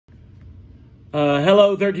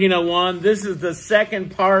Hello, 1301. This is the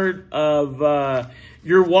second part of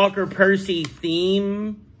your Walker Percy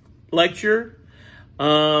theme lecture.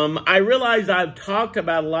 I realize I've talked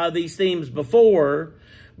about a lot of these themes before,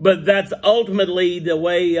 but that's ultimately the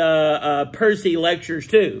way Percy lectures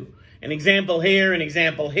too. An example here, an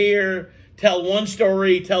example here. Tell one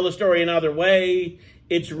story, tell the story another way.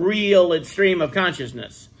 It's real, it's stream of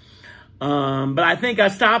consciousness. But I think I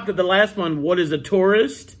stopped at the last one, what is a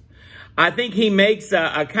tourist? I think he makes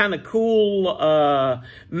a kind of cool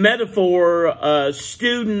metaphor.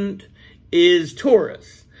 Student is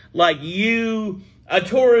tourist. Like a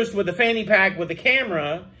tourist with a fanny pack with a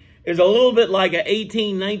camera is a little bit like an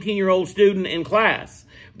 18, 19-year-old student in class.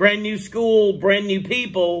 Brand new school, brand new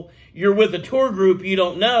people. You're with a tour group you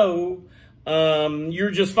don't know.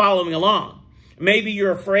 You're just following along. Maybe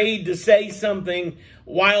you're afraid to say something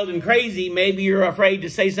wild and crazy. Maybe you're afraid to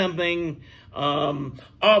say something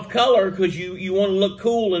off color because you want to look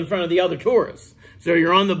cool in front of the other tourists. So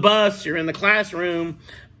you're on the bus, you're in the classroom,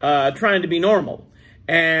 trying to be normal.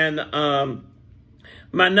 And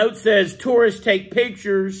my note says tourists take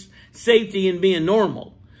pictures, safety, and being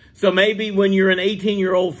normal. So maybe when you're an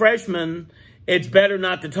 18-year-old freshman, it's better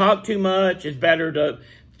not to talk too much. It's better to,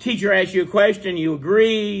 teacher asks you a question, you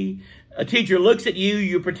agree. A teacher looks at you,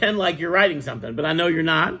 you pretend like you're writing something, but I know you're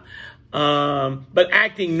not. But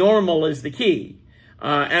acting normal is the key.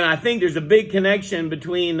 And I think there's a big connection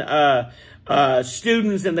between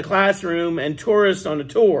students in the classroom and tourists on a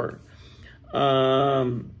tour.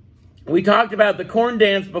 We talked about the corn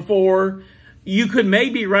dance before. You could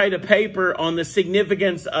maybe write a paper on the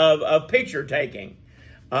significance of picture taking.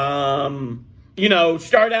 You know,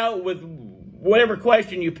 start out with whatever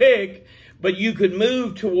question you pick, but you could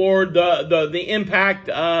move toward the impact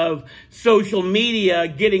of social media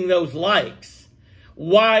getting those likes.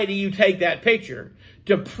 Why do you take that picture?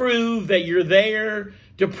 To prove that you're there,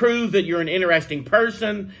 to prove that you're an interesting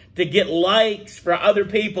person, to get likes for other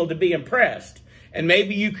people to be impressed. And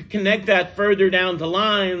maybe you could connect that further down the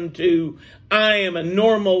line to, I am a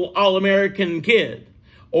normal all-American kid.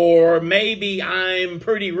 Or maybe I'm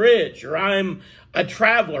pretty rich, or I'm a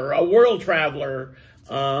traveler, a world traveler.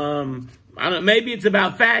 I don't know, maybe it's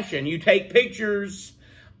about fashion. You take pictures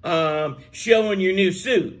showing your new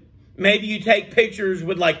suit. Maybe you take pictures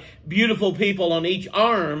with like beautiful people on each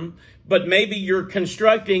arm, but maybe you're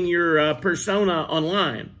constructing your persona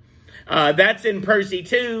online. That's in Percy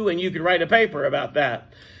too, and you could write a paper about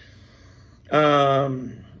that.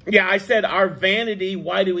 Yeah, I said our vanity,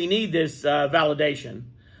 why do we need this validation?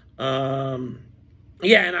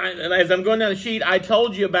 Yeah, and as I'm going down the sheet, I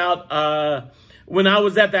told you about when I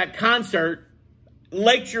was at that concert,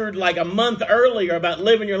 lectured like a month earlier about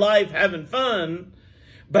living your life, having fun,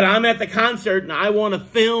 but I'm at the concert and I want to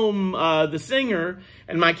film the singer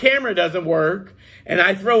and my camera doesn't work and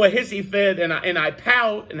I throw a hissy fit and I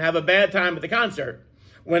pout and have a bad time at the concert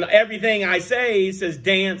when everything I say says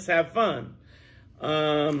dance, have fun.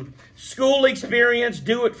 School experience,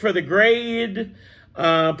 do it for the grade,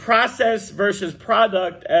 process versus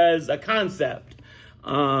product as a concept.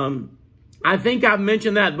 I think I've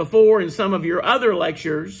mentioned that before in some of your other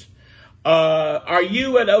lectures. Are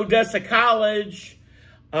you at Odessa College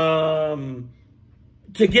to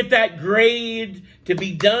get that grade, to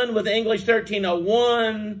be done with English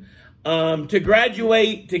 1301, to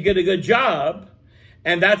graduate, to get a good job,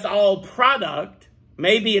 and that's all product?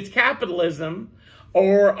 Maybe it's capitalism.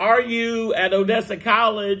 Or are you at Odessa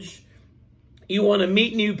College, you want to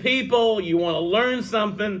meet new people, you want to learn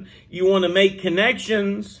something, you want to make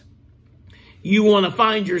connections, you want to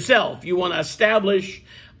find yourself. You want to establish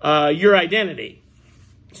your identity.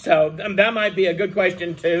 So that might be a good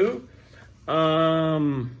question too.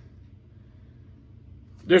 There's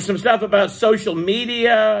some stuff about social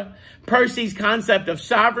media. Percy's concept of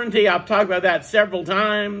sovereignty. I've talked about that several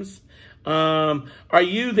times. Are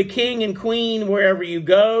you the king and queen wherever you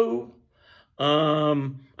go?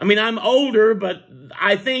 I mean, I'm older, but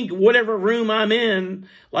I think whatever room I'm in,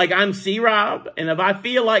 like I'm C-Rob, and if I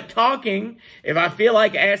feel like talking, if I feel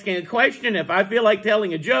like asking a question, if I feel like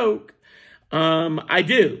telling a joke, I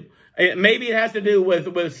do. Maybe it has to do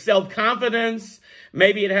with self-confidence.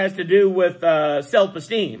 Maybe it has to do with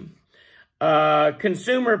self-esteem.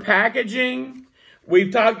 Consumer packaging.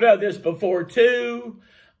 We've talked about this before too.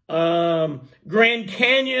 Grand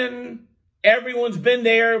Canyon. Everyone's been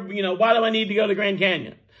there. You know, why do I need to go to Grand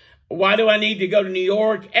Canyon? Why do I need to go to New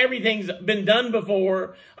York? Everything's been done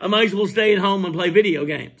before. I might as well stay at home and play video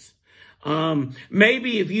games.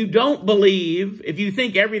 Maybe if you don't believe, if you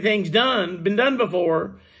think everything's been done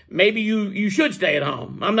before, maybe you should stay at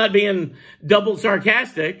home. I'm not being double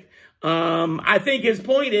sarcastic. I think his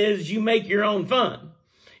point is you make your own fun.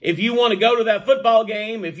 If you want to go to that football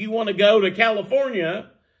game, if you want to go to California,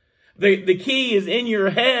 the key is in your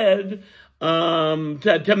head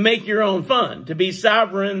to make your own fun, to be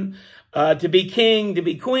sovereign, to be king, to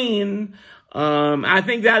be queen. I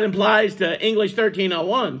think that applies to English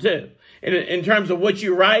 1301 too, in terms of what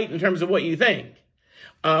you write, in terms of what you think.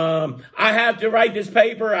 I have to write this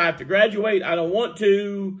paper. I have to graduate. I don't want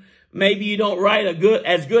to. Maybe you don't write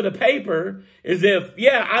as good a paper as if,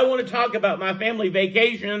 yeah, I want to talk about my family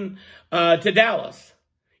vacation to Dallas.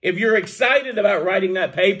 If you're excited about writing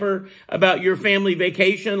that paper about your family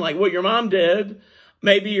vacation, like what your mom did,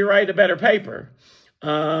 maybe you write a better paper.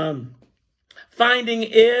 Finding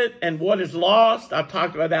it and what is lost. I've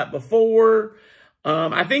talked about that before.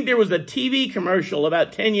 I think there was a TV commercial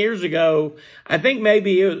about 10 years ago. I think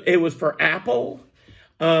maybe it was for Apple.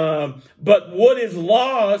 But what is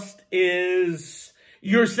lost is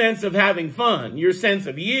your sense of having fun, your sense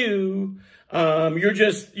of you.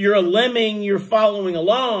 You're a lemming, you're following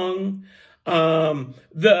along.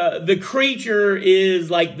 The creature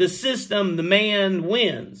is like the system, the man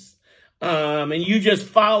wins. And you just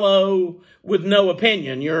follow with no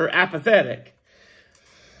opinion. You're apathetic.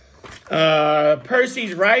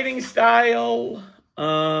 Percy's writing style,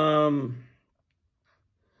 and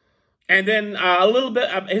then a little bit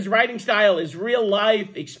of his writing style is real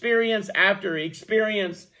life experience after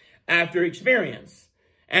experience after experience.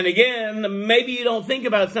 And again, maybe you don't think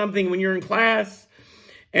about something when you're in class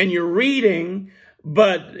and you're reading,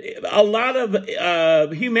 but a lot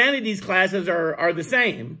of humanities classes are the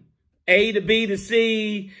same. A to B to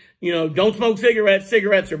C, don't smoke cigarettes.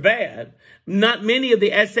 Cigarettes are bad. Not many of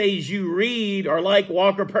the essays you read are like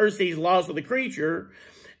Walker Percy's Laws of the Creature.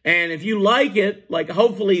 And if you like it,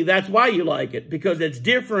 hopefully that's why you like it, because it's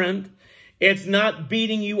different. It's not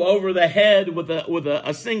beating you over the head with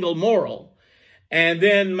a single moral. And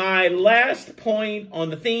then my last point on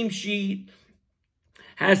the theme sheet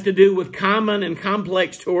has to do with common and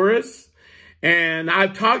complex tourists. And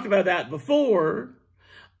I've talked about that before.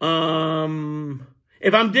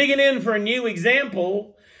 If I'm digging in for a new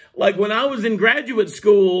example, like when I was in graduate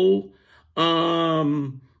school,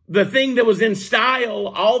 the thing that was in style,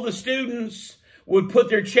 all the students would put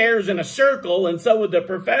their chairs in a circle, and so would the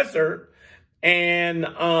professor, and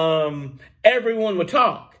everyone would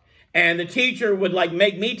talk. And the teacher would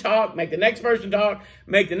make me talk, make the next person talk,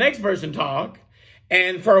 make the next person talk.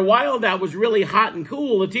 And for a while that was really hot and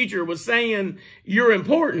cool. The teacher was saying, you're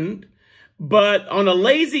important. But on a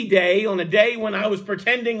lazy day, on a day when I was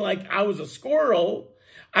pretending like I was a squirrel,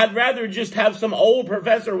 I'd rather just have some old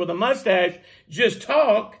professor with a mustache just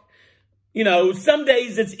talk. Some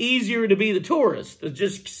days it's easier to be the tourist, to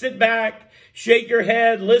just sit back, shake your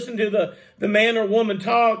head, listen to the man or woman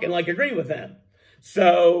talk, and agree with them.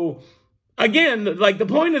 So again, the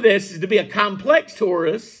point of this is to be a complex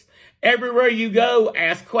tourist. Everywhere you go,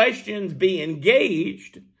 ask questions, be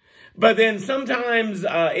engaged. But then sometimes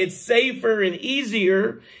it's safer and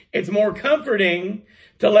easier. It's more comforting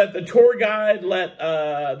to let the tour guide, let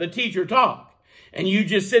the teacher talk. And you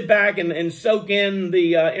just sit back and soak in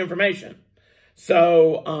the information.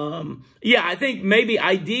 So, yeah, I think maybe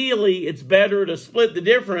ideally it's better to split the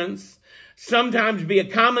difference. Sometimes be a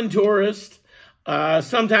common tourist.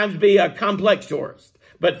 Sometimes be a complex tourist.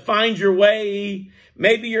 But find your way.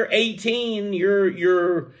 Maybe you're 18.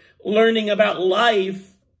 You're learning about life.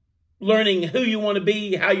 Learning who you want to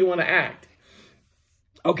be, how you want to act.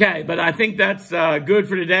 Okay, but I think that's good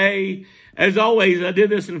for today. As always, I did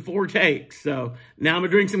this in 4 takes, so now I'm going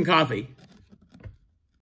to drink some coffee.